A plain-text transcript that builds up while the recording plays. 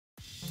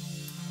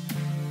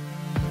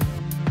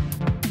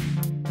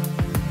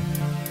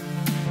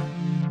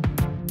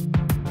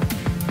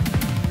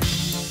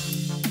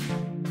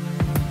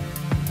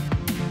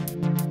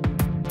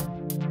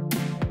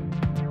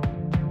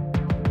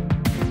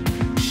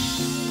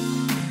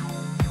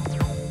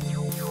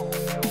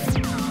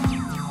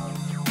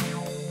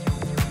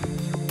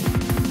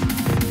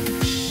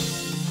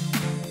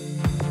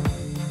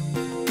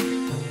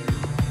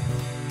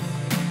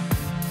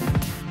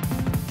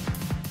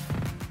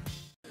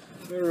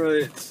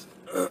Alright,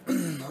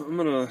 I'm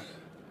gonna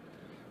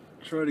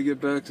try to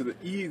get back to the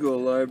Eagle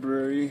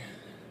Library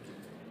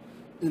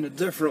in a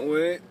different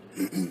way.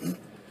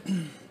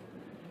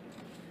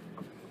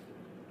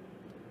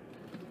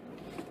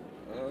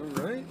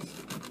 Alright.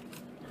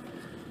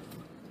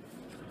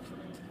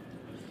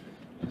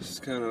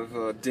 Just kind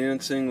of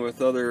dancing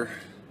with other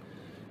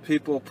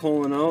people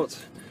pulling out.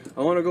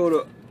 I want to go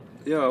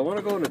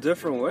in a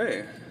different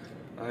way.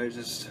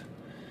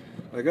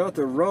 I got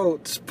the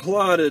route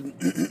plotted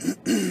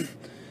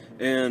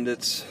and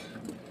it's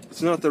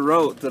not the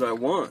route that I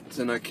want,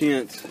 and I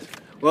can't,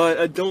 well,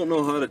 I don't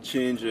know how to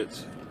change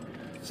it,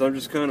 so I'm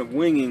just kind of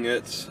winging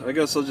it. I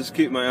guess I'll just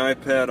keep my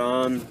iPad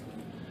on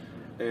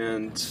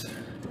and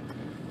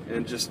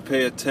just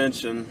pay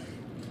attention.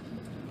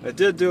 I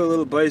did do a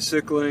little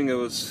bicycling. It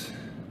was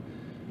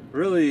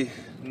really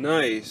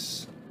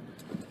nice.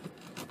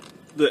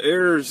 The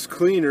air's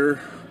cleaner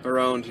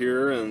around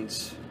here, and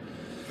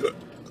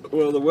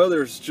well, the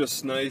weather's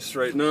just nice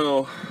right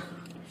now.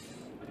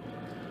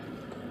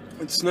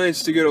 It's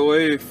nice to get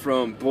away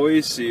from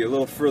Boise, a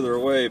little further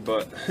away,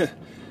 but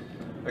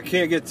I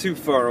can't get too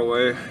far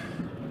away.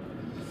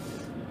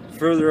 The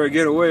further I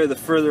get away, the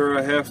further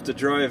I have to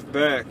drive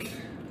back.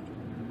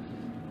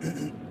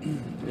 You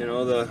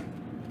know,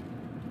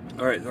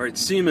 alright,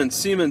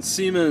 Siemens.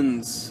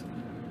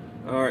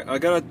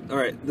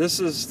 Alright, this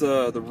is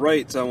the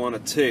right I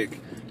want to take.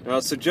 Now,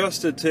 it's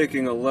suggested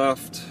taking a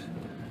left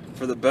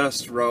for the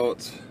best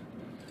route,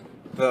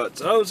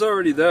 but I was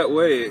already that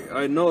way.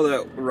 I know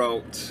that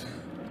route.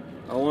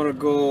 I want to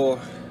go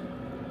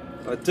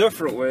a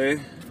different way.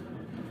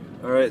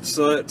 Alright,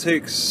 so that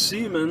takes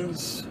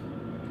Siemens,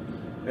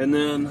 and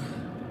then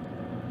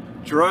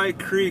Dry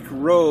Creek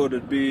Road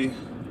would be,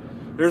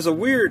 there's a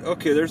weird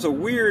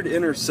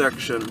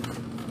intersection.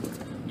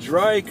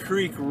 Dry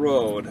Creek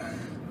Road.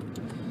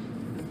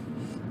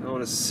 I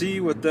want to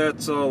see what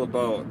that's all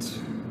about.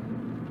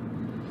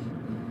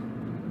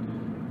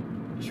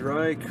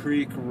 Dry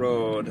Creek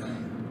Road.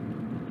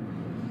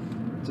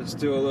 Just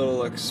do a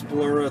little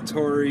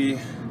exploratory.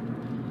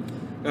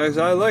 Guys,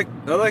 I like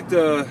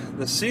the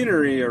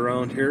scenery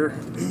around here.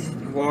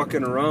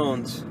 Walking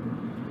around,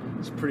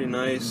 it's pretty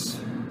nice.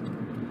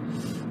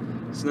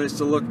 It's nice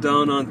to look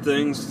down on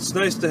things. It's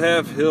nice to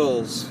have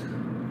hills.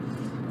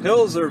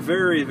 Hills are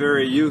very,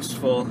 very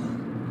useful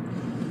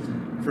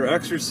for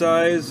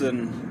exercise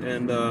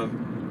and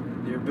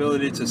your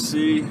ability to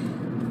see.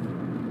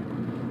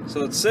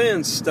 So it's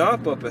saying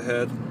stop up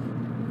ahead.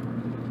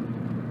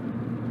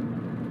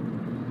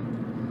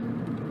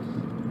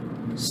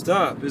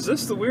 Stop. Is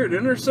this the weird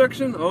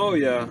intersection? Oh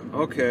yeah,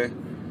 okay.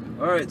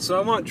 Alright, so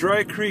I want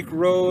Dry Creek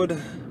Road.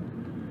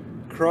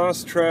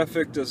 Cross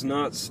traffic does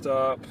not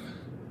stop.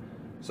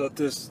 So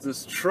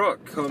this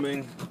truck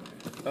coming,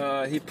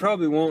 he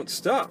probably won't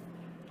stop.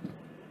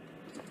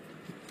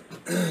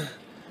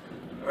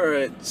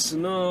 Alright, so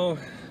now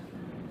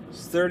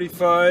it's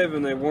 35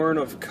 and they warn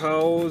of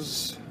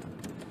cows.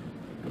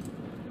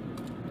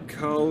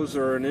 Cows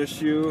are an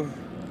issue.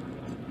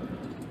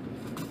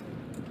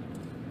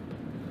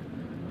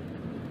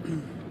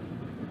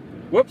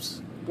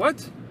 Whoops,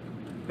 what?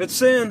 It's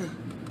saying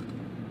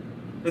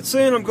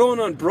I'm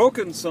going on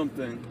broken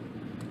something.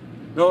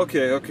 No,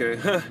 okay.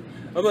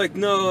 I'm like,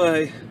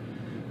 no,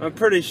 I'm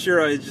pretty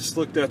sure I just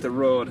looked at the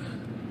road.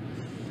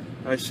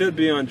 I should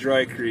be on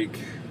Dry Creek.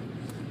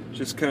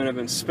 Just kind of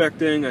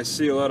inspecting. I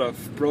see a lot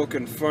of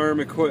broken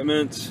farm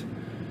equipment.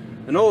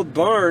 An old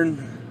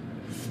barn.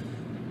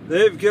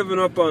 They've given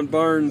up on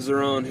barns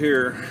around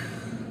here.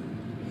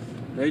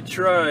 They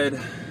tried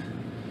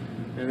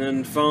and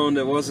then found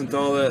it wasn't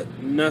all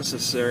that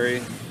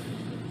necessary.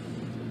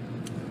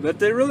 But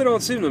they really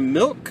don't seem to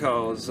milk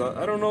cows.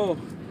 I don't know.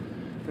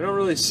 I don't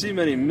really see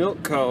many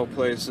milk cow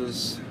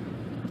places.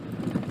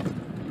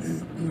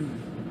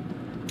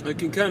 I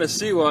can kind of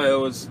see why I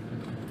was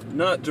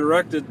not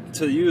directed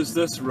to use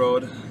this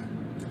road.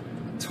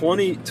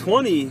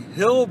 20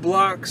 hill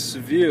blocks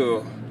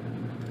view.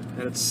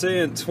 And it's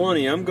saying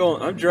 20. I'm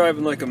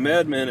driving like a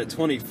madman at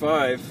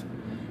 25,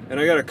 and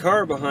I got a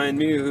car behind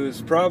me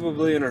who's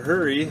probably in a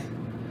hurry,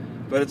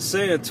 but it's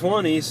saying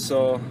 20,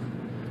 so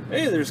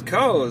hey, there's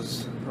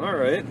cows.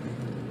 Alright.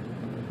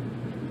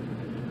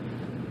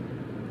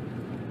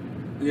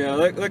 Yeah,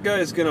 that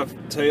guy's gonna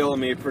tail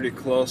me pretty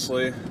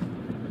closely.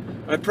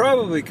 I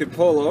probably could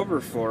pull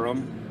over for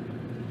him.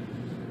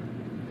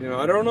 You know,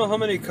 I don't know how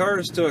many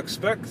cars to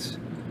expect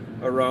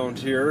around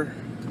here.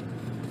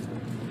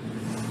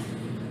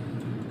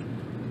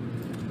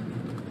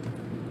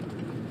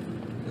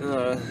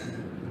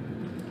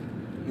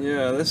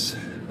 Yeah,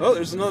 oh,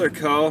 there's another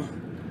cow.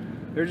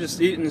 They're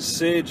just eating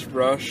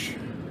sagebrush.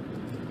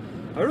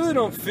 I really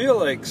don't feel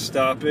like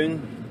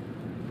stopping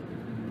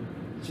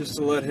just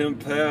to let him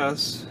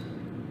pass.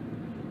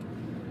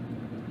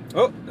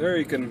 Oh, there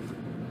he can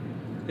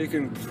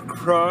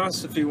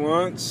cross if he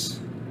wants.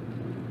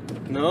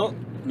 No,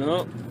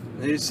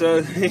 he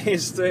said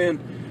he's staying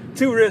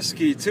too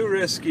risky.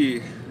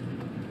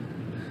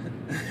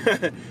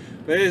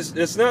 But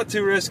it's not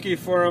too risky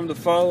for him to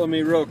follow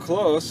me real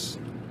close.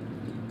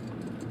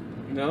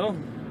 No?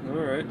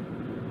 Alright.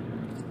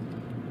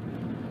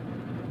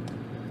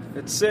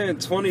 It's saying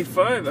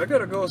 25. I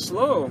gotta go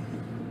slow.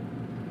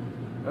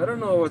 I don't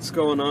know what's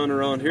going on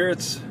around here.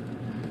 It's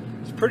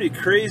pretty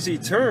crazy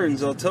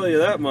turns, I'll tell you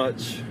that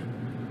much.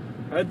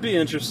 I'd be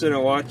interested in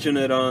watching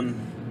it on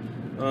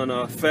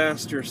a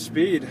faster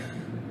speed.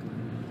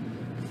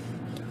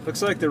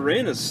 Looks like the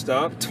rain has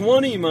stopped.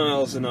 20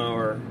 miles an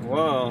hour.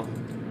 Wow.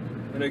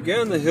 And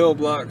again, the hill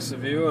blocks the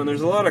view, and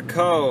there's a lot of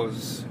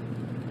cows.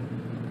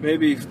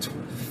 Maybe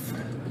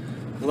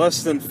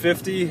less than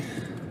 50.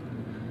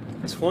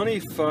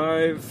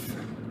 25.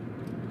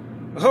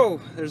 Oh,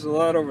 there's a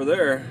lot over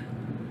there.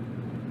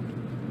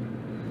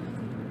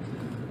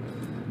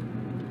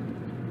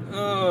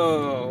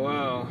 Oh,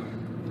 wow.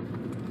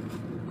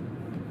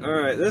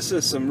 Alright, this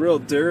is some real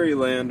dairy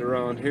land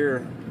around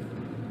here.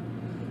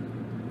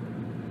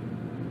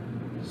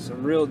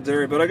 Some real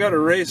dairy, but I gotta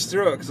race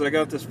through it because I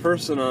got this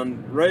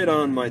person right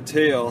on my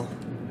tail.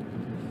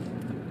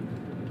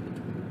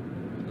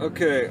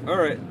 Okay,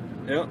 alright,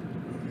 yep.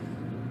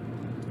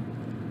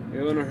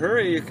 You in a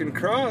hurry, you can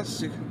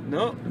cross.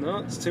 No,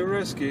 it's too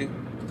risky.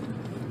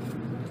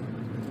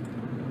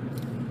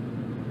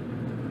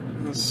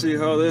 Let's see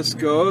how this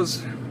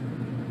goes.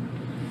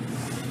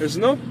 I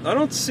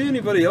don't see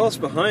anybody else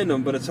behind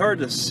them, but it's hard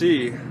to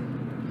see.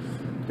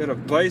 Got a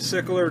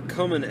bicycler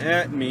coming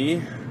at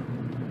me.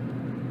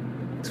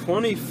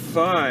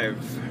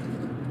 25.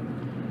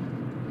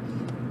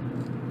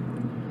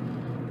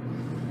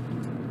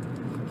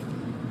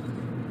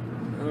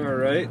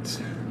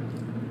 Alright.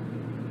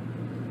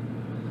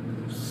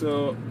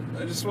 So,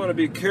 I just want to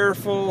be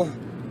careful.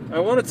 I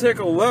want to take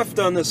a left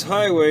on this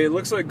highway. It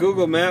looks like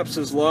Google Maps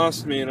has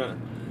lost me,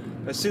 and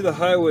I see the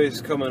highways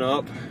coming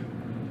up.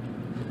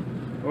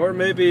 Or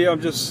maybe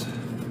I'm just...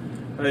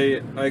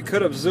 I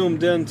could have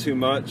zoomed in too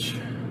much.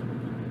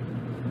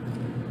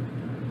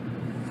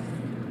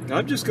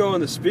 I'm just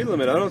going the speed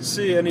limit. I don't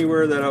see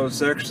anywhere that I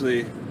was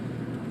actually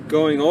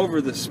going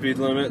over the speed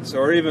limits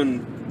or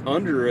even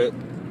under it.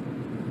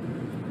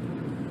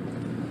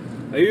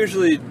 I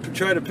usually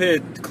try to pay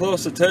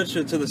close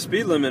attention to the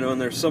speed limit when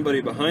there's somebody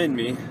behind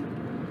me.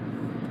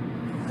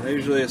 I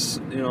usually,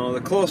 you know,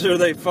 the closer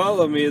they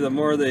follow me, the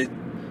more they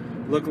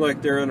look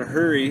like they're in a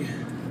hurry.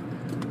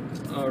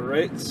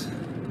 Alright.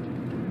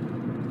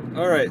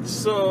 Alright,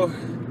 so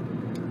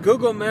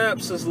Google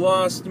Maps has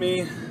lost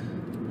me.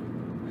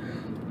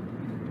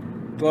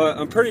 But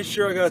I'm pretty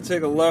sure I gotta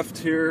take a left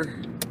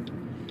here.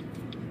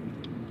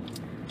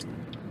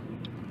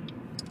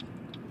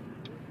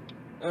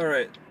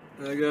 Alright,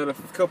 I got a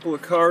couple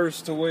of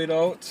cars to wait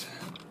out.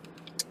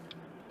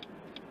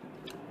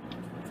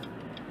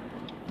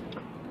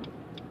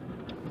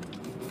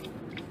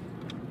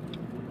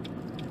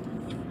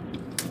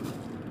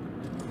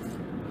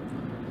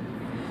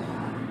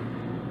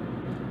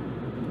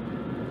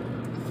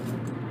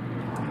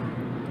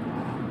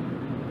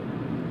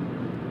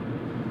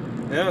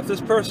 Yeah, if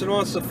this person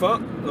wants to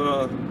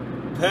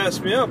pass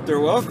me up, they're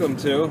welcome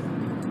to.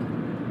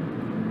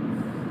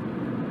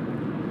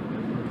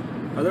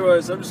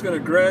 Otherwise, I'm just going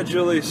to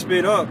gradually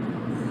speed up.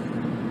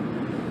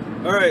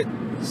 Alright,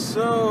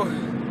 so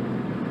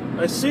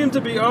I seem to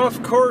be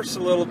off course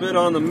a little bit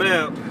on the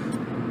map.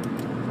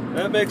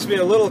 That makes me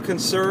a little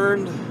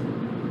concerned.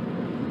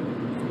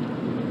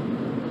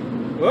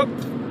 Whoop.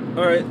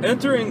 Alright,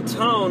 entering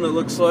town, it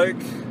looks like.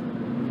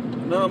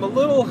 Now I'm a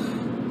little...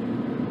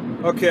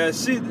 Okay, I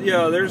see,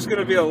 yeah, there's going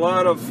to be a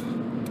lot of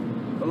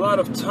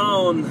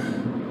town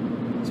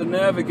to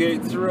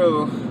navigate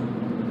through.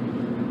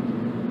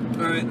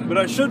 Alright, but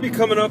I should be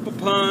coming up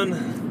upon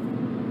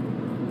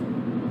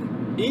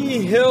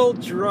E-Hill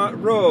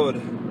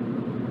Road.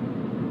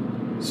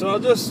 So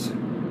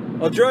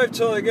I'll drive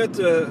till I get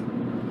to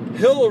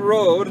Hill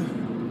Road.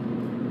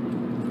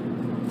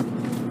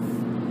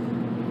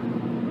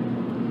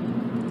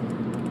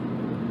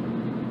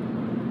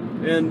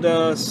 And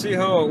see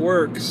how it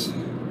works.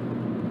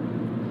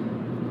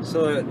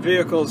 So that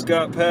vehicle's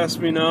got past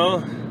me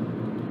now.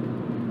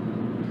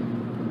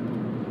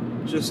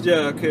 Just,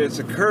 yeah, okay, it's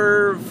a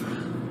curve.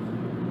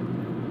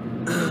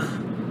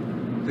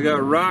 They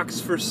got rocks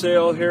for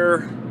sale here.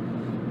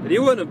 And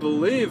you wouldn't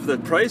believe the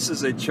prices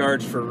they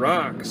charge for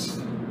rocks.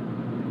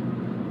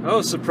 I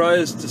was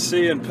surprised to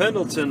see in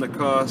Pendleton the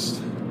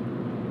cost.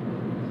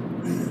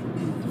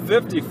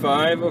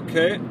 55,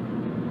 okay.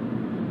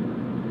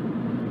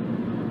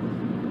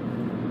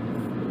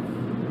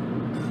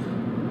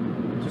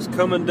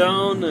 Coming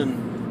down,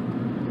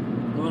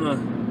 and want to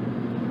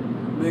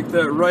make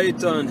that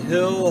right on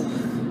Hill.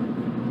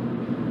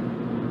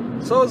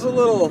 So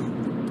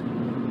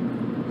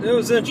it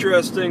was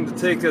interesting to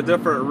take a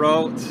different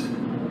route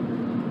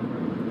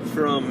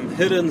from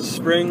Hidden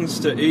Springs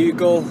to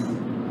Eagle.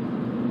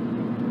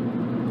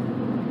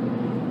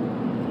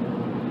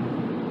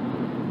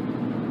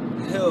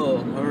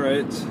 Hill,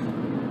 alright.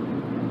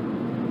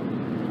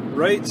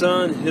 Right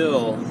on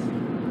Hill.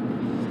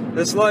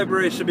 This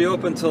library should be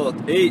open till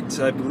 8,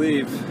 I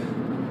believe,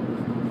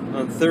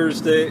 on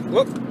Thursday.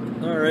 Whoop!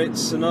 Alright,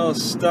 so now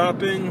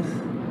stopping.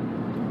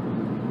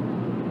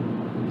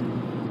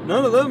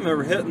 None of them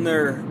are hitting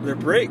their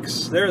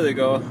brakes. There they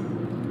go.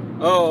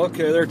 Oh,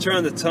 okay, they're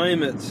trying to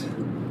time it.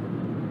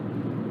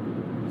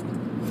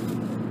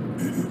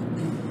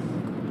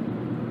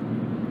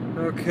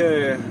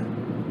 Okay.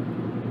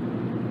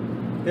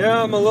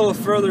 Yeah, I'm a little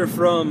further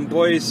from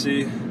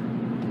Boise.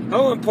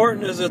 How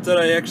important is it that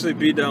I actually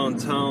be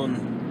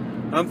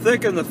downtown? I'm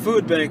thinking the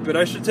food bank, but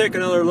I should take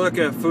another look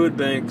at food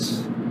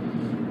banks.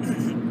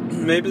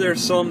 Maybe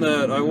there's some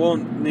that I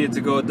won't need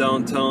to go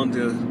downtown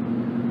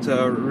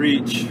to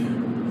reach.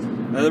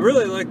 I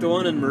really like the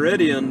one in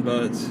Meridian,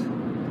 but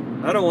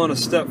I don't want to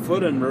step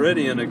foot in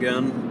Meridian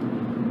again.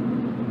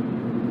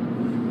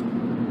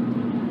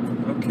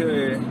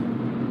 Okay.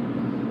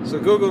 So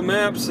Google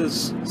Maps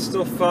is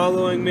still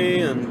following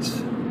me, and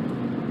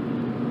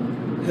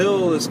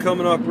hill is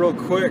coming up real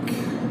quick.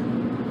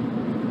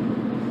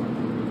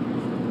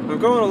 I'm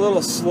going a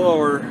little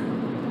slower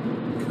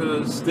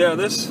because, yeah,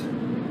 this,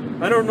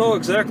 I don't know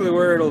exactly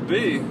where it'll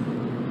be.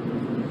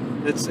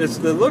 It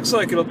looks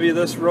like it'll be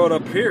this road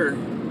up here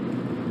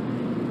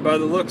by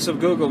the looks of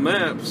Google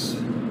Maps.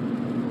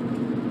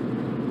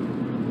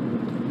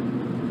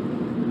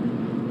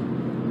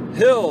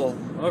 Hill,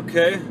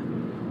 okay.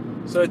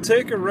 So I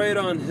take a right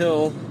on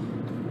hill.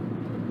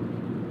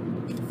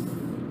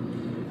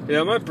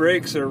 Yeah, my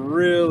brakes are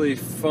really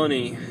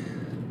funny.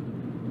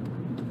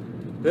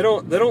 They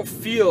don't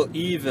feel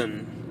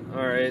even.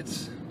 All right.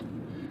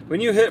 When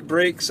you hit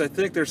brakes, I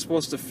think they're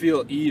supposed to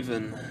feel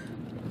even.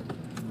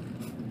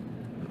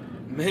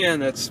 Man,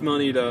 that's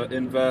money to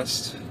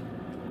invest.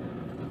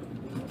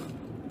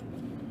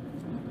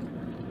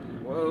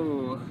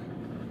 Whoa.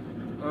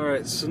 All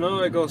right, so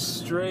now I go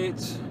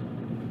straight.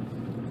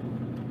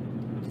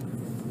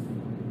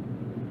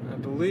 I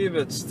believe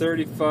it's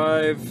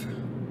 35.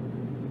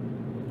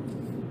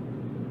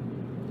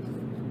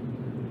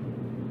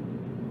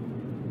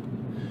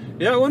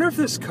 Yeah, I wonder if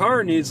this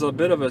car needs a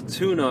bit of a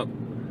tune-up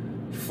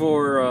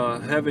for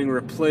having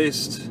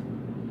replaced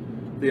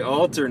the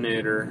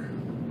alternator.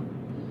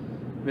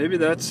 Maybe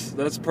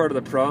that's part of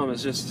the problem.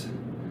 Is just,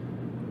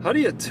 how do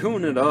you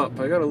tune it up?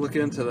 I gotta look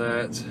into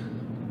that.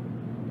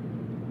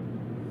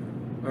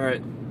 All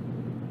right.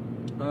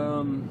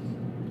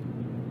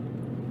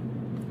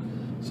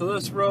 So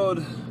this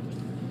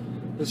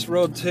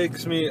road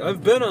takes me.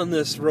 I've been on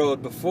this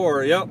road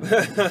before. Yep.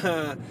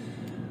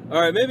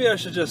 All right. Maybe I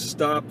should just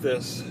stop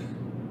this.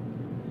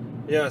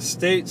 Yeah,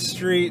 State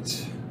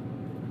Street.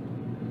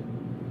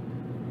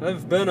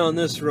 I've been on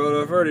this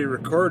road. I've already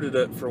recorded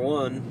it for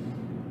one.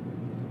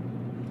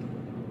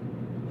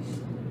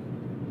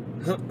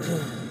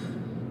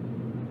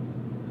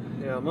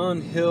 Yeah, I'm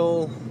on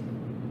hill.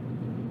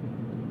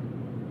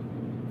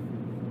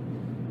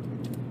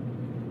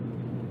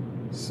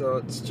 So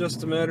it's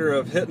just a matter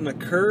of hitting a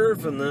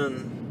curve, and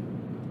then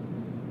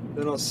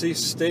I'll see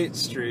State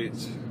Street.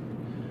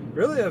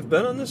 Really, I've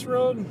been on this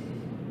road?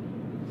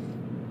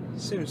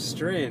 Seems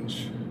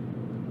strange.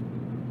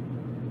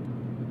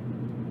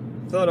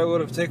 Thought I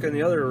would have taken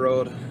the other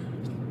road.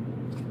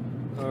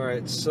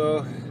 Alright, so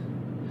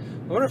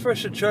I wonder if I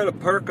should try to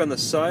park on the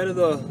side of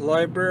the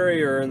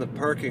library or in the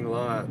parking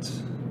lot.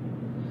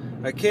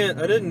 I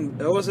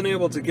wasn't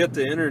able to get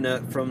the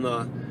internet from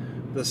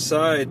the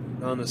side,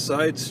 on the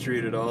side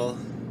street at all.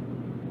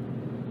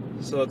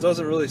 So it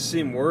doesn't really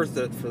seem worth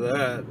it for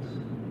that.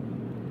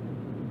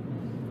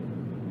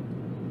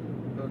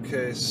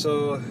 Okay,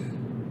 so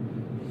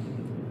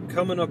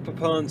coming up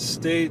upon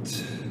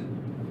State,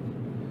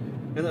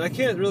 and I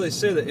can't really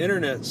say the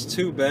internet's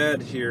too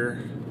bad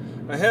here.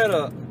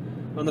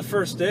 On the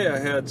first day I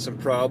had some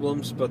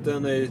problems, but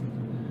then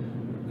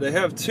they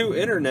have two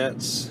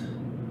internets,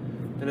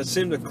 and it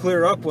seemed to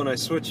clear up when I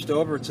switched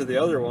over to the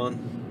other one.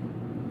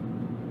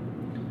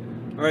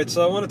 Alright,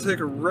 so I want to take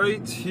a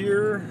right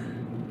here.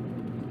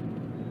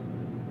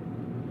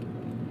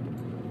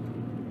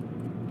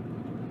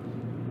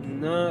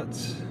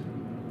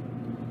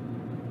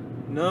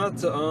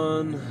 Not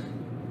on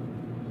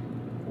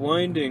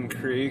Winding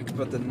Creek,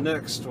 but the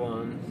next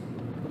one.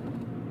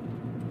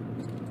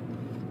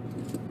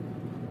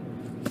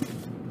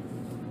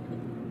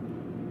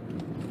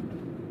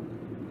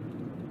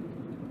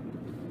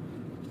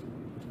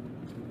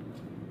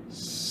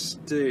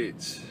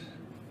 State.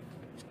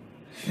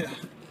 Yeah.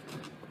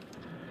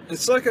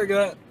 It's like I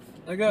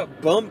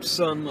got bumps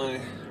on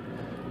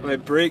my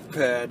brake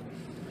pad.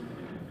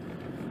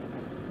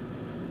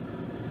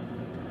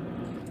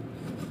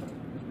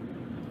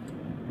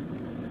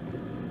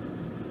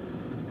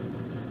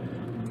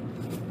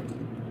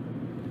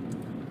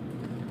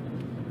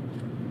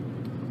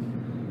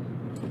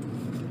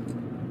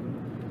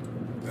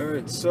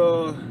 Alright,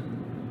 so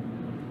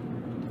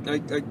I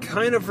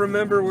kind of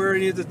remember where I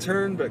need to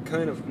turn, but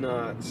kind of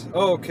not.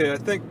 Oh, okay, I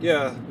think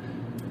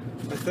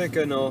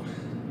I know.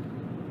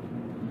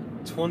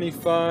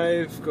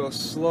 25, go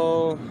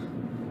slow.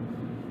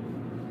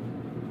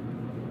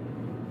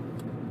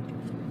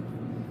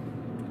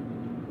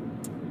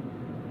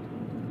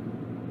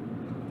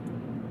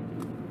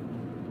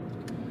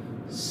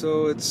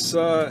 So it's,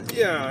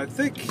 yeah, I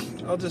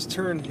think I'll just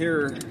turn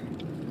here.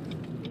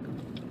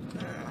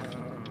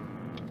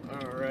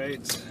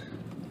 Alright.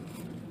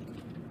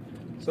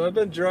 So I've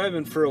been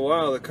driving for a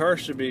while. The car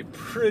should be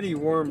pretty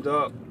warmed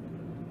up.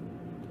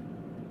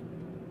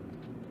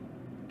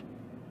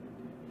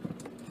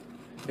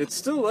 It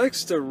still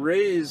likes to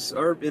raise in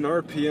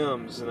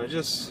RPMs, and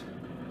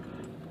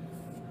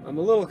I'm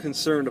a little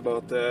concerned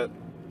about that.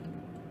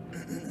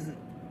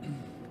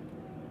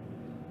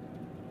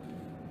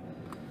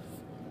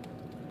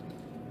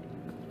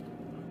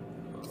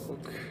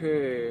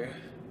 Okay.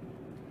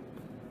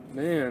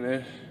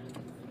 Man,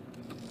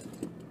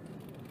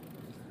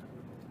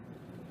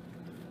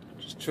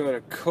 just try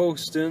to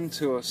coast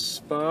into a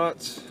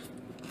spot.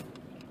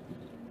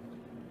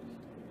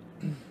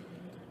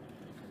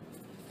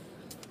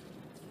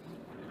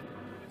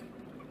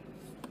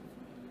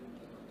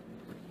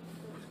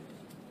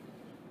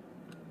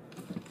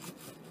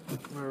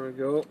 There we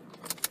go.